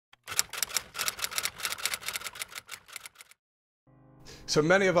So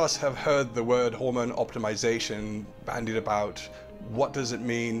many of us have heard the word hormone optimization bandied about. What does it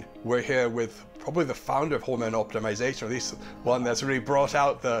mean? We're here with probably the founder of hormone optimization, or at least one that's really brought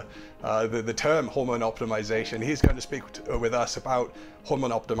out the term hormone optimization. He's going to speak with us about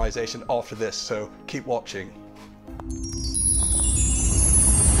hormone optimization after this, so keep watching.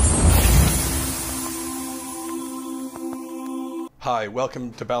 Hi,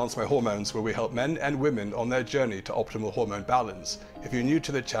 welcome to Balance My Hormones, where we help men and women on their journey to optimal hormone balance. If you're new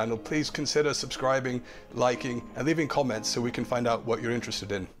to the channel, please consider subscribing, liking, and leaving comments so we can find out what you're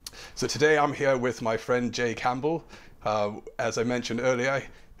interested in. So today I'm here with my friend Jay Campbell. As I mentioned earlier,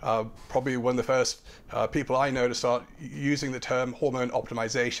 probably one of the first people I know to start using the term hormone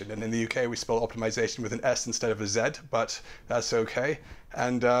optimization. And in the UK, we spell optimization with an S instead of a Z, but that's okay.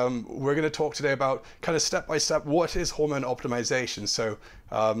 And we're going to talk today about kind of step by step, what is hormone optimization? So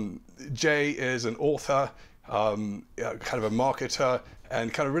Jay is an author, kind of a marketer,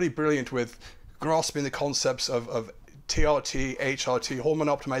 and kind of really brilliant with grasping the concepts of TRT, HRT, hormone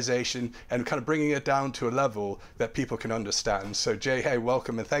optimization, and kind of bringing it down to a level that people can understand. So Jay, hey,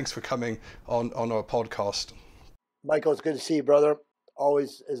 welcome, and thanks for coming on our podcast. Michael, it's good to see you, brother.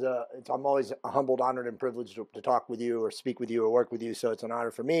 I'm always humbled, honored, and privileged to talk with you or speak with you or work with you. So it's an honor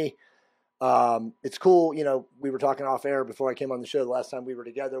for me. It's cool. You know, we were talking off air before I came on the show. The last time we were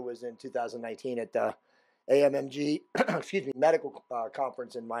together was in 2019 at the AMMG, medical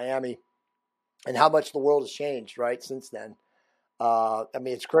conference in Miami, and how much the world has changed, right, since then. I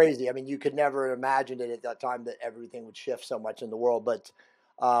mean, it's crazy. I mean, you could never have imagined it at that time that everything would shift so much in the world. But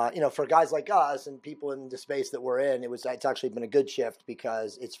you know, for guys like us and people in the space that we're in, it's actually been a good shift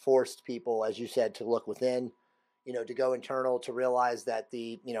because it's forced people, as you said, to look within, you know, to go internal, to realize that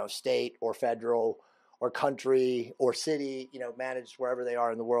the, you know, state or federal or country or city, you know, managed wherever they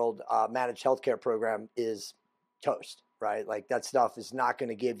are in the world, managed healthcare program is toast, right? Like that stuff is not going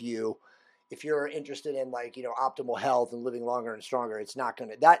to give you, if you're interested in like, you know, optimal health and living longer and stronger,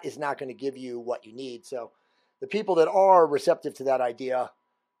 that is not going to give you what you need. So the people that are receptive to that idea,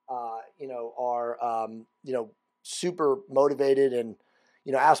 you know, are, you know, super motivated and,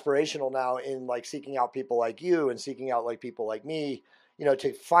 you know, aspirational now in like seeking out people like you and seeking out like people like me, you know,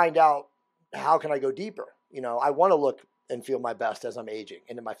 to find out how can I go deeper? You know, I want to look and feel my best as I'm aging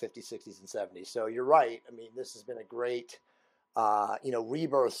into my 50s, 60s, and 70s. So you're right. I mean, this has been a great, you know,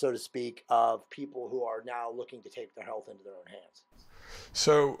 rebirth, so to speak, of people who are now looking to take their health into their own hands.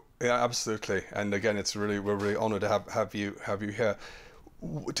 So yeah, absolutely. And again, we're really honored to have you here.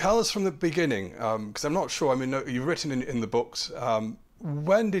 Tell us from the beginning, because I'm not sure. I mean, you've written in the books.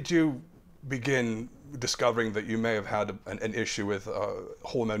 When did you begin discovering that you may have had an issue with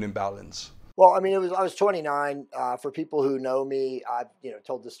hormone imbalance? Well, I mean, I was 29. For people who know me, I've, you know,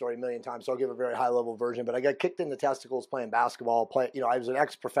 told this story a million times, so I'll give a very high level version. But I got kicked in the testicles playing basketball. You know, I was an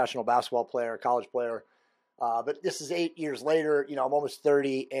ex-professional basketball player, college player. But this is 8 years later. You know, I'm almost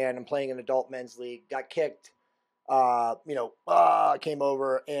 30, and I'm playing an adult men's league. Got kicked. You know, came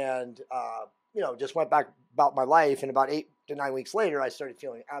over and you know, just went back about my life. And about 8 to 9 weeks later, I started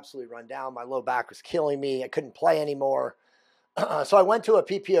feeling absolutely run down. My low back was killing me. I couldn't play anymore. So I went to a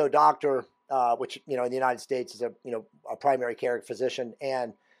PPO doctor, which, you know, in the United States is a primary care physician.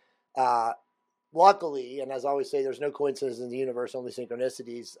 And luckily, and as I always say, there's no coincidence in the universe, only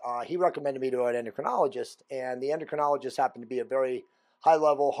synchronicities. He recommended me to an endocrinologist, and the endocrinologist happened to be a very high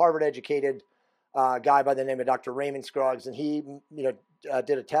level, Harvard educated guy by the name of Dr. Raymond Scruggs. And he, you know,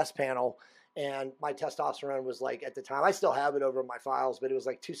 did a test panel. And my testosterone was like, at the time, I still have it over my files, but it was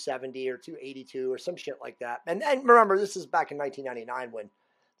like 270 or 282 or some shit like that. And remember, this is back in 1999 when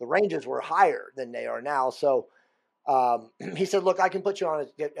the ranges were higher than they are now. So he said, look, I can put you on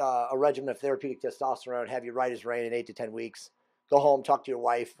a regimen of therapeutic testosterone, have you right as rain in 8 to 10 weeks. Go home, talk to your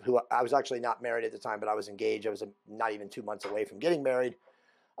wife, who I was actually not married at the time, but I was engaged. I was not even 2 months away from getting married.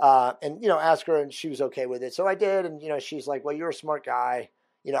 And, you know, ask her, and she was okay with it. So I did. And, you know, she's like, well, you're a smart guy.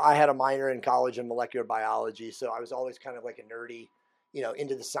 You know, I had a minor in college in molecular biology, so I was always kind of like a nerdy, you know,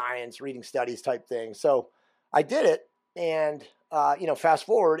 into the science, reading studies type thing. So I did it, and, you know, fast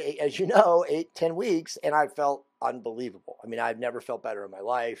forward, as you know, 8, 10 weeks, and I felt unbelievable. I mean, I've never felt better in my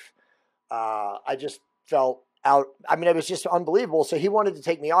life. I just felt out. I mean, it was just unbelievable. So he wanted to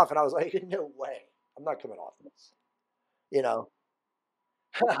take me off, and I was like, no way. I'm not coming off this, you know.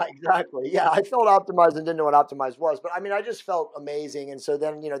 Exactly. Yeah, I felt optimized and didn't know what optimized was, but I mean, I just felt amazing. And so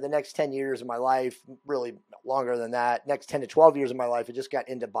then, you know, the next 10 years of my life, really longer than that, next 10 to 12 years of my life, I just got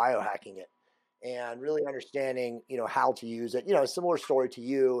into biohacking it and really understanding, you know, how to use it. You know, a similar story to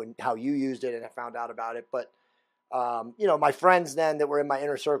you and how you used it and I found out about it. But, you know, my friends then that were in my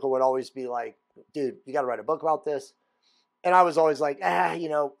inner circle would always be like, dude, you got to write a book about this. And I was always like,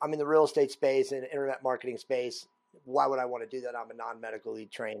 I'm in the real estate space and internet marketing space. Why would I want to do that? I'm a non-medically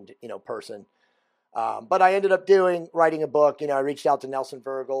trained, person. But I ended up writing a book. I reached out to Nelson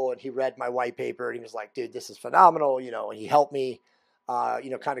Virgil and he read my white paper and he was like, dude, this is phenomenal. And he helped me,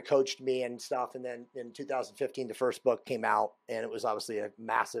 kind of coached me and stuff. And then in 2015, the first book came out and it was obviously a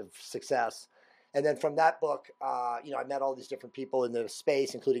massive success. And then from that book, I met all these different people in the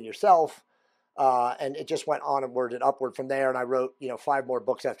space, including yourself. And it just went onward and upward from there. And I wrote, 5 more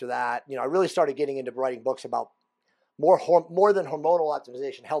books after that. I really started getting into writing books about more than hormonal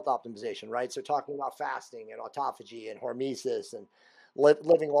optimization, health optimization, right? So talking about fasting and autophagy and hormesis and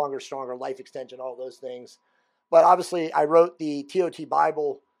living longer, stronger, life extension, all those things. But obviously I wrote the TOT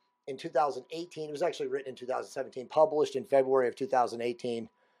Bible in 2018. It was actually written in 2017, published in February of 2018.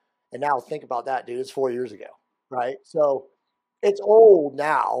 And now think about that, dude, it's 4 years ago, right? So it's old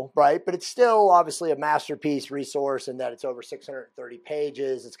now, right? But it's still obviously a masterpiece resource in that it's over 630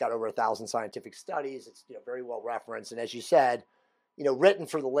 pages. It's got over 1,000 scientific studies. It's very well referenced. And as you said, written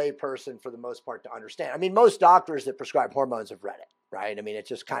for the layperson for the most part to understand. I mean, most doctors that prescribe hormones have read it, right? I mean, it's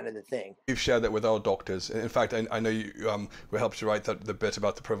just kind of the thing. We've shared that with our doctors. In fact, I know you we helped to write the bit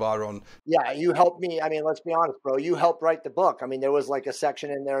about the Provaron. Yeah, you helped me. I mean, let's be honest, bro. You helped write the book. I mean, there was like a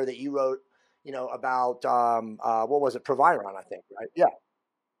section in there that you wrote, about what was it, Proviron, I think, right? Yeah,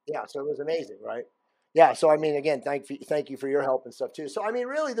 yeah. So it was amazing, right? Yeah. So I mean, again, thank you for your help and stuff too. So I mean,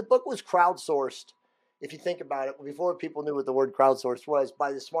 really, the book was crowdsourced. If you think about it, before people knew what the word crowdsourced was,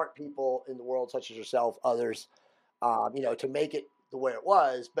 by the smart people in the world, such as yourself, others, to make it the way it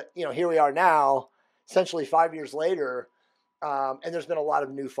was. But here we are now, essentially 5 years later. And there's been a lot of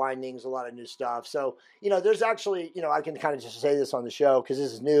new findings, a lot of new stuff. So, there's actually, I can kind of just say this on the show because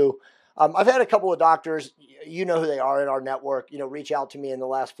this is new. I've had a couple of doctors, who they are in our network, reach out to me in the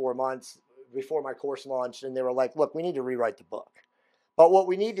last 4 months before my course launched. And they were like, look, we need to rewrite the book. But what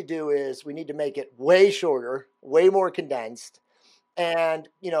we need to do is we need to make it way shorter, way more condensed. And,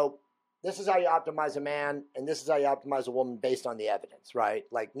 this is how you optimize a man and this is how you optimize a woman based on the evidence, right?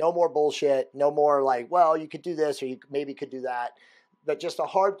 Like no more bullshit, no more like, well, you could do this or you maybe could do that, but just a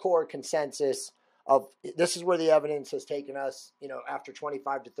hardcore consensus of this is where the evidence has taken us, after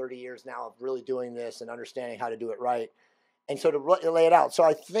 25 to 30 years now of really doing this and understanding how to do it right. And so to lay it out. So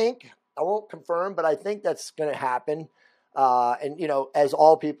I think, I won't confirm, but I think that's going to happen. And, as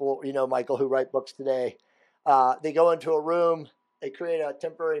all people, Michael, who write books today, they go into a room, they create a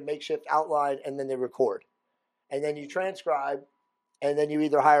temporary makeshift outline, and then they record. And then you transcribe, and then you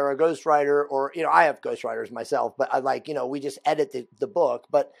either hire a ghostwriter or, I have ghostwriters myself, but we just edit the book.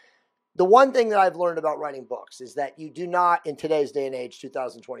 But the one thing that I've learned about writing books is that you do not, in today's day and age,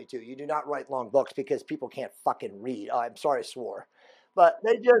 2022, you do not write long books because people can't fucking read. Oh, I'm sorry I swore. But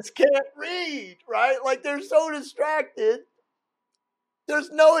they just can't read, right? Like they're so distracted. There's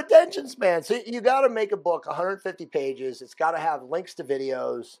no attention span. So you got to make a book 150 pages. It's got to have links to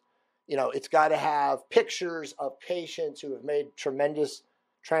videos. It's got to have pictures of patients who have made tremendous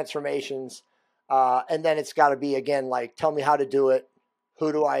transformations. And then it's got to be, again, like, tell me how to do it.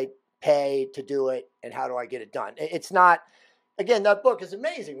 Who do I pay to do it? And how do I get it done? It's not, again, that book is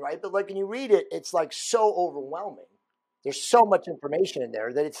amazing, right? But like when you read it, it's like so overwhelming. There's so much information in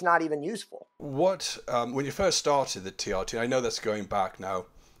there that it's not even useful. What, when you first started the TRT, I know that's going back now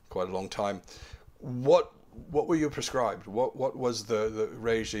quite a long time. What were you prescribed? What was the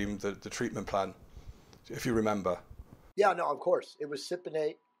regime, the treatment plan, if you remember? Yeah, no, of course. It was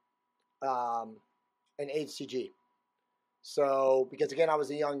Cypionate and HCG. So, because again, I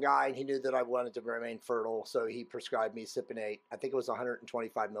was a young guy and he knew that I wanted to remain fertile. So he prescribed me Cypionate. I think it was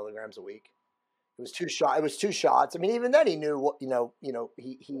 125 milligrams a week. It was 2 shots. It was 2 shots. I mean, even then he knew what,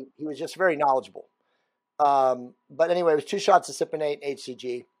 he was just very knowledgeable. But anyway, it was 2 shots of Cypionate and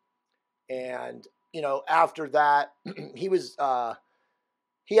HCG. And, after that,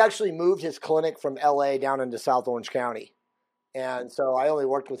 he actually moved his clinic from LA down into South Orange County. And so I only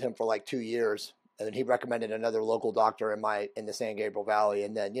worked with him for like 2 years. And then he recommended another local doctor in the San Gabriel Valley.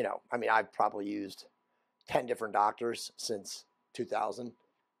 And then, I've probably used 10 different doctors since 2000.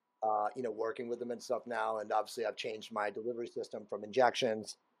 Working with them and stuff now. And obviously I've changed my delivery system from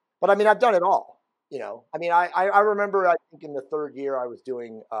injections, but I've done it all, I remember, I think in the 3rd year I was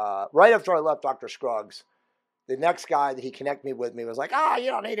doing, right after I left Dr. Scruggs, the next guy that he connected me with was like,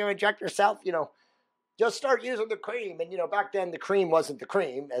 you don't need to inject yourself, just start using the cream. And, back then the cream wasn't the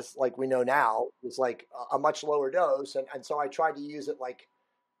cream as like we know now. It was like a much lower dose. And so I tried to use it like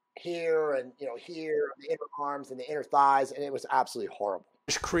here and, here, the inner arms and the inner thighs. And it was absolutely horrible.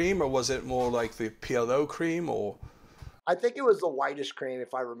 Cream, or was it more like the PLO cream, or? I think it was the whitest cream,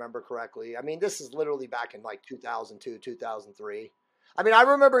 if I remember correctly. I mean, this is literally back in like 2002, 2003. I mean, I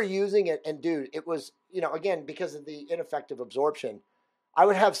remember using it, and dude, it was, again, because of the ineffective absorption, I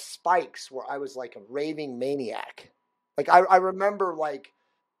would have spikes where I was like a raving maniac. Like, I remember, like,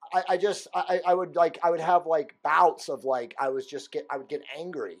 I would have like bouts of like, I would get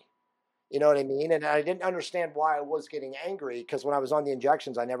angry. You know what I mean? And I didn't understand why I was getting angry because when I was on the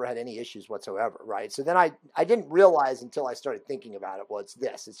injections, I never had any issues whatsoever, right? So then I didn't realize until I started thinking about it, well,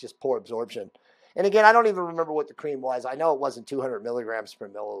 it's just poor absorption. And again, I don't even remember what the cream was. I know it wasn't 200 milligrams per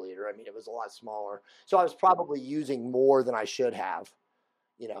milliliter. I mean, it was a lot smaller. So I was probably using more than I should have,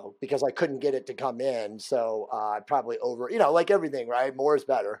 because I couldn't get it to come in. So I probably like everything, right? More is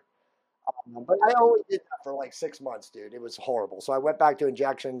better. But I only did that for like 6 months, dude. It was horrible. So I went back to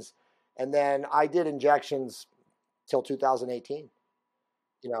injections, and then I did injections till 2018.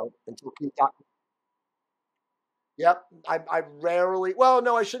 Until Yep. I rarely. Well,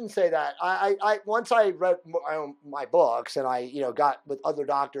 no, I shouldn't say that. I once I read my books and I got with other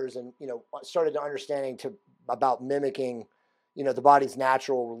doctors and started to understanding about mimicking the body's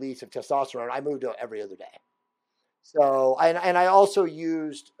natural release of testosterone. I moved to every other day. So, and I also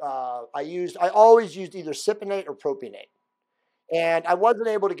used, I always used either cypionate or propionate. And I wasn't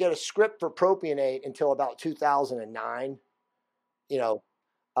able to get a script for propionate until about 2009, you know.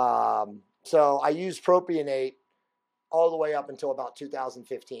 So I used propionate all the way up until about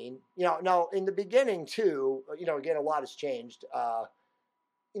 2015. Now in the beginning too, again, a lot has changed.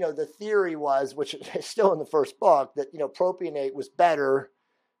 The theory was, which is still in the first book, that, propionate was better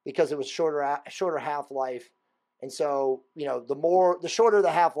because it was shorter half-life. And so, the shorter the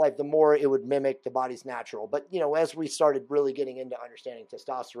half-life, the more it would mimic the body's natural. But, as we started really getting into understanding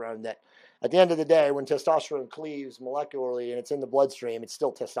testosterone, that at the end of the day, when testosterone cleaves molecularly and it's in the bloodstream, it's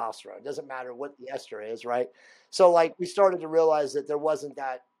still testosterone. It doesn't matter what the ester is, right? So like we started to realize that there wasn't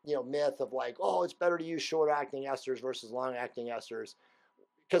that, myth of like, oh, it's better to use short-acting esters versus long-acting esters.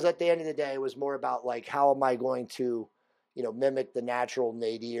 Because at the end of the day, it was more about like, how am I going to, mimic the natural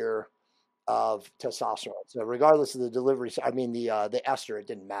nadir of testosterone. So regardless of the delivery, I mean the ester, it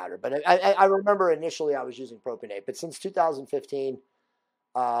didn't matter. But I remember initially I was using propionate, but since 2015,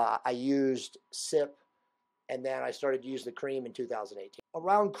 I used SIP, and then I started to use the cream in 2018.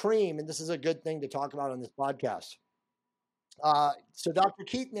 Around cream, and this is a good thing to talk about on this podcast. So Dr.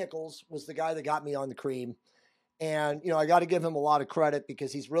 Keith Nichols was the guy that got me on the cream, and I got to give him a lot of credit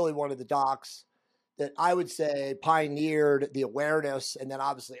because he's really one of the docs that I would say pioneered the awareness. And then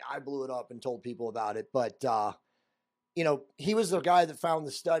obviously I blew it up and told people about it. But, he was the guy that found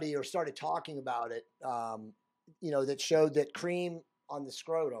the study or started talking about it, that showed that cream on the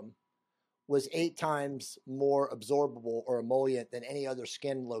scrotum was 8 times more absorbable or emollient than any other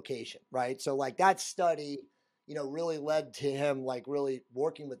skin location. Right. So like that study, really led to him like really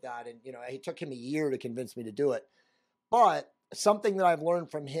working with that. And, it took him a year to convince me to do it. But something that I've learned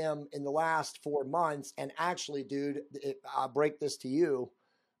from him in the last 4 months, and actually, dude, I'll break this to you.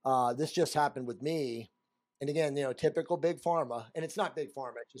 This just happened with me. And again, typical big pharma, and it's not big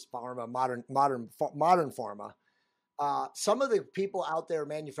pharma, it's just pharma, modern pharma. Some of the people out there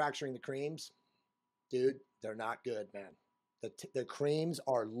manufacturing the creams, dude, they're not good, man. The creams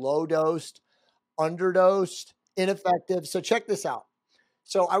are low dosed, underdosed, ineffective. So check this out.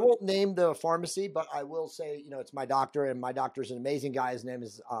 So I won't name the pharmacy, but I will say, it's my doctor, and my doctor's an amazing guy. His name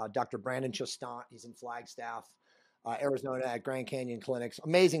is Dr. Brandon Chastant. He's in Flagstaff, Arizona at Grand Canyon Clinics.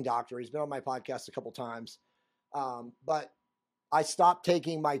 Amazing doctor. He's been on my podcast a couple times. But I stopped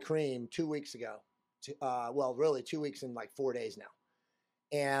taking my cream 2 weeks ago. Really 2 weeks and like 4 days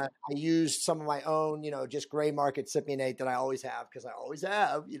now. And I used some of my own, just gray market cypionate that I always have, because I always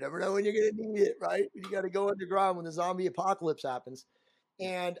have. You never know when you're going to need it, right? You got to go underground when the zombie apocalypse happens.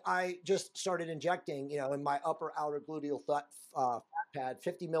 And I just started injecting, in my upper outer gluteal fat pad,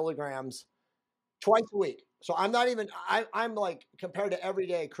 50 milligrams twice a week. So I'm not even, I'm like, compared to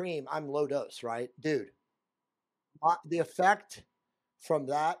everyday cream, I'm low dose, right? Dude, the effect from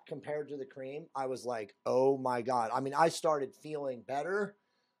that compared to the cream, I was like, oh my God. I mean, I started feeling better,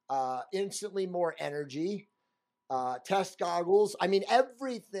 instantly more energy, test goggles. I mean,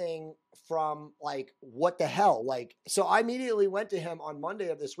 everything from like, what the hell? Like, so I immediately went to him on Monday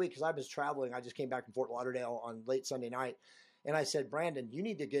of this week because I was traveling. I just came back from Fort Lauderdale on late Sunday night. And I said, Brandon, you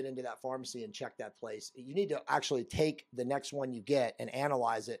need to get into that pharmacy and check that place. You need to actually take the next one you get and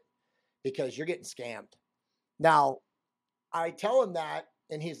analyze it, because you're getting scammed. Now, I tell him that,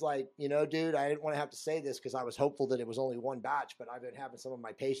 and he's like, dude, I didn't want to have to say this because I was hopeful that it was only one batch, but I've been having some of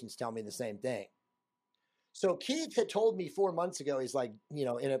my patients tell me the same thing. So Keith had told me 4 months ago, he's like,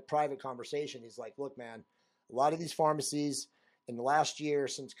 in a private conversation, he's like, look, man, A lot of these pharmacies in the last year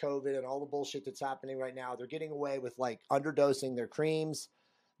since COVID and all the bullshit that's happening right now, they're getting away with like underdosing their creams.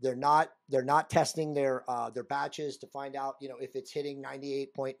 They're not testing their batches to find out, you know, if it's hitting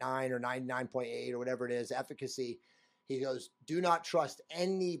 98.9 or 99.8 or whatever it is, efficacy. He goes, do not trust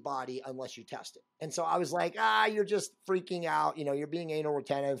anybody unless you test it. And so I was like, you're just freaking out. You know, you're being anal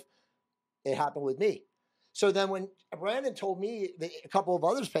retentive. It happened with me. So then when Brandon told me a couple of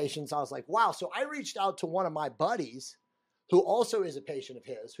other patients, I was like, wow. So I reached out to one of my buddies who also is a patient of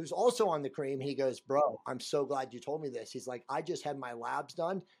his, who's also on the cream. He goes, bro, I'm so glad you told me this. He's like, I just had my labs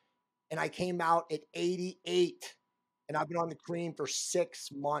done and I came out at 88 and I've been on the cream for 6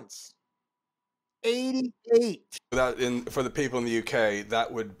 months. 88. For the people in the UK, that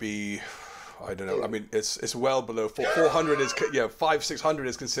would be, I don't know. I mean, it's well below 400 is, 500-600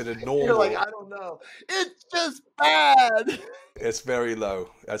 is considered normal. You're like, I don't know. It's just bad. It's very low.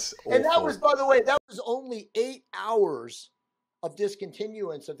 That's awful. And that was, by the way, that was only 8 hours of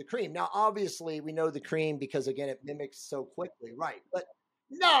discontinuance of the cream. Now, obviously, we know the cream because, again, it mimics so quickly, right? But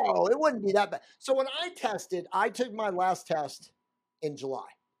no, it wouldn't be that bad. So when I tested, I took my last test in July.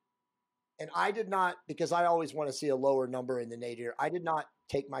 And I did not, because I always want to see a lower number in the nadir, I did not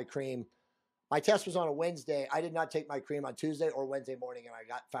take my cream. My test was on a Wednesday. I did not take my cream on Tuesday or Wednesday morning, and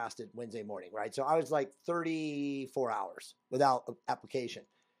I got fasted Wednesday morning, right? So I was like 34 hours without application.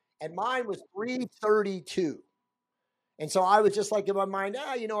 And mine was 332. And so I was just like in my mind,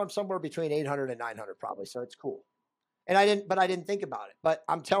 you know, I'm somewhere between 800 and 900 probably, so it's cool. And I didn't think about it. But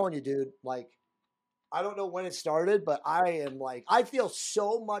I'm telling you, dude, like, I don't know when it started, but I feel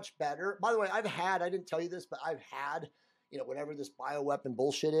so much better. By the way, I didn't tell you this, but I've had, you know, whatever this bioweapon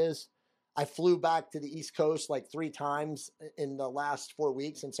bullshit is. I flew back to the East Coast like 3 times in the last 4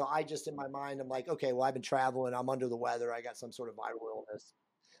 weeks. And so I just, in my mind, I'm like, okay, well, I've been traveling. I'm under the weather. I got some sort of viral illness.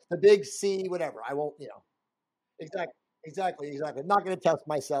 The big C, whatever. I won't, you know. Exactly. I'm not going to test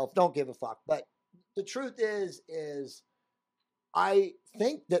myself. Don't give a fuck. But the truth is I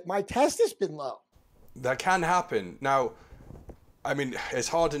think that my test has been low. That can happen. Now, I mean, it's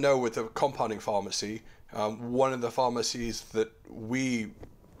hard to know with a compounding pharmacy. One of the pharmacies that we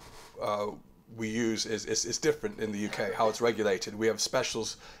use is different in the UK, how it's regulated. We have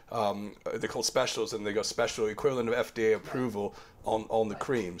specials, they're called specials, and they got special equivalent of FDA approval on the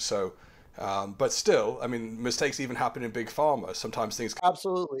cream. So, but still, I mean, mistakes even happen in big pharma. Sometimes things.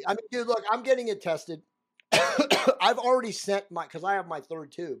 Absolutely. I mean, dude, look, I'm getting it tested. I've already sent because I have my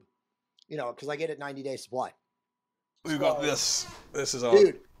 3rd tube, you know, because I get it 90-day supply. We've got this. This is our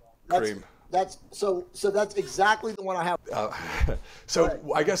cream. That's exactly the one I have. So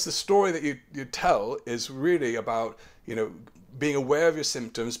I guess the story that you tell is really about, you know, being aware of your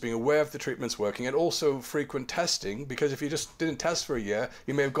symptoms, being aware of the treatments working, and also frequent testing, because if you just didn't test for a year,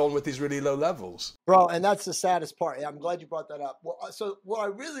 you may have gone with these really low levels. Bro, and that's the saddest part. I'm glad you brought that up. Well, so what I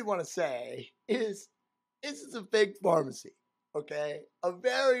really want to say is this is a big pharmacy, okay? A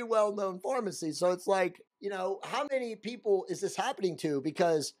very well-known pharmacy. So it's like, you know, how many people is this happening to?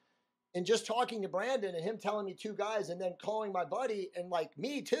 Because in just talking to Brandon and him telling me 2 guys and then calling my buddy and like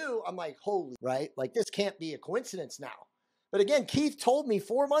me too, I'm like, holy, right? Like this can't be a coincidence now. But again, Keith told me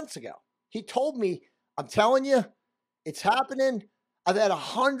 4 months ago. He told me, I'm telling you, it's happening. I've had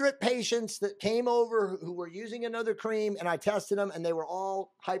 100 patients that came over who were using another cream and I tested them and they were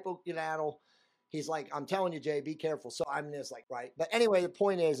all hypogonadal. He's like, I'm telling you, Jay, be careful. So I'm just like, right. But anyway, the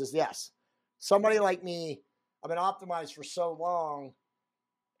point is yes, somebody like me, I've been optimized for so long.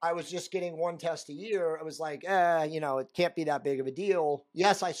 I was just getting 1 test a year. I was like, you know, it can't be that big of a deal.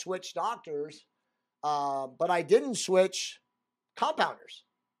 Yes, I switched doctors, but I didn't switch compounders,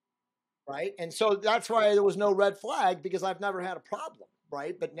 right? And so that's why there was no red flag, because I've never had a problem,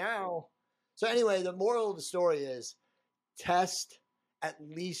 right? But now, so anyway, the moral of the story is test at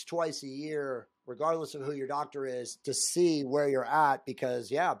least twice a year, regardless of who your doctor is, to see where you're at,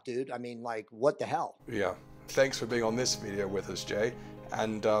 because yeah, dude, I mean, like, what the hell? Yeah. Thanks for being on this video with us, Jay.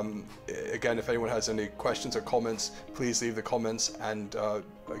 And again, if anyone has any questions or comments, please leave the comments. And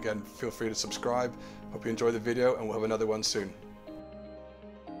again, feel free to subscribe. Hope you enjoy the video, and we'll have another one soon.